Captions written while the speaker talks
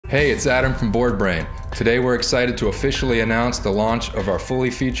Hey, it's Adam from Boredbrain. Today we're excited to officially announce the launch of our fully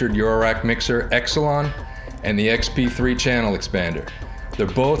featured eurorack mixer Xcelon and the XP3 channel expander. They're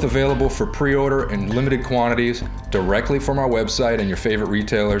both available for pre-order in limited quantities directly from our website and your favorite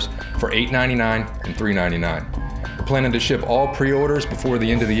retailers for $8.99 and $3.99. We're planning to ship all pre-orders before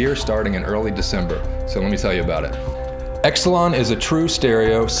the end of the year starting in early December, so let me tell you about it. Xcelon is a true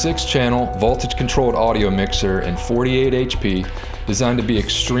stereo 6-channel voltage-controlled audio mixer in 48 HP designed to be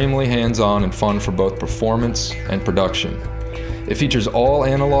extremely hands-on and fun for both performance and production. It features all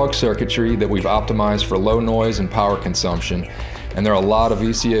analog circuitry that we've optimized for low noise and power consumption, and there are a lot of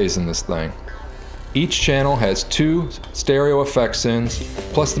VCAs in this thing. Each channel has 2 stereo effect sends,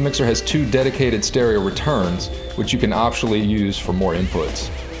 plus the mixer has 2 dedicated stereo returns, which you can optionally use for more inputs.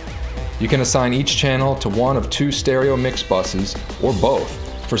 You can assign each channel to one of 2 stereo mix buses, or both,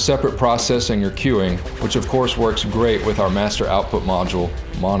 for separate processing or queuing, which of course works great with our master output module,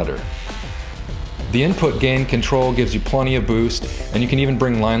 monitor. The input gain control gives you plenty of boost, and you can even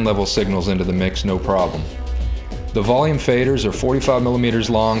bring line level signals into the mix no problem. The volume faders are 45mm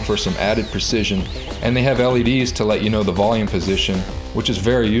long for some added precision, and they have LEDs to let you know the volume position, which is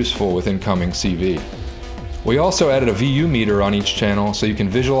very useful with incoming CV. We also added a VU meter on each channel so you can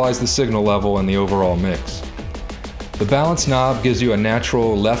visualize the signal level and the overall mix. The balance knob gives you a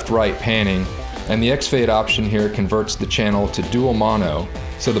natural left-right panning, and the X-fade option here converts the channel to dual mono,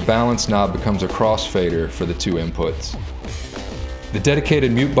 so the balance knob becomes a crossfader for the 2 inputs. The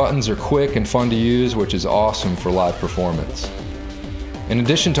dedicated mute buttons are quick and fun to use, which is awesome for live performance. In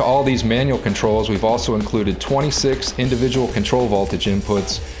addition to all these manual controls, we've also included 26 individual control voltage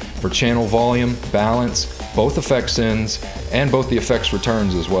inputs for channel volume, balance, both effect sends, and both the effects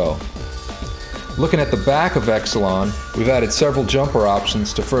returns as well. Looking at the back of Xcelon, we've added several jumper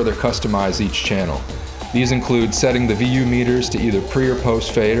options to further customize each channel. These include setting the VU meters to either pre or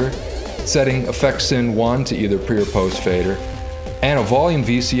post fader, setting effect send 1 to either pre or post fader, and a volume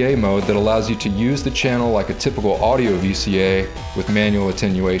VCA mode that allows you to use the channel like a typical audio VCA with manual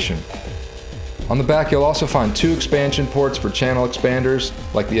attenuation. On the back you'll also find 2 expansion ports for channel expanders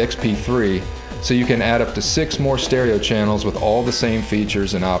like the XP3, so you can add up to 6 more stereo channels with all the same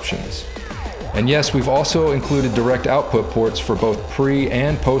features and options. And yes, we've also included direct output ports for both pre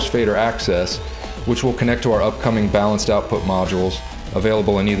and post fader access, which will connect to our upcoming balanced output modules,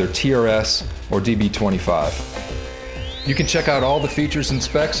 available in either TRS or DB25. You can check out all the features and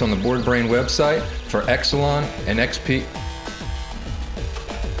specs on the Boredbrain website for Xcelon and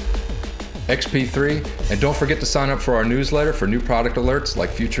XP3, and don't forget to sign up for our newsletter for new product alerts like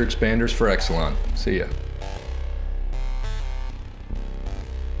future expanders for Xcelon. See ya.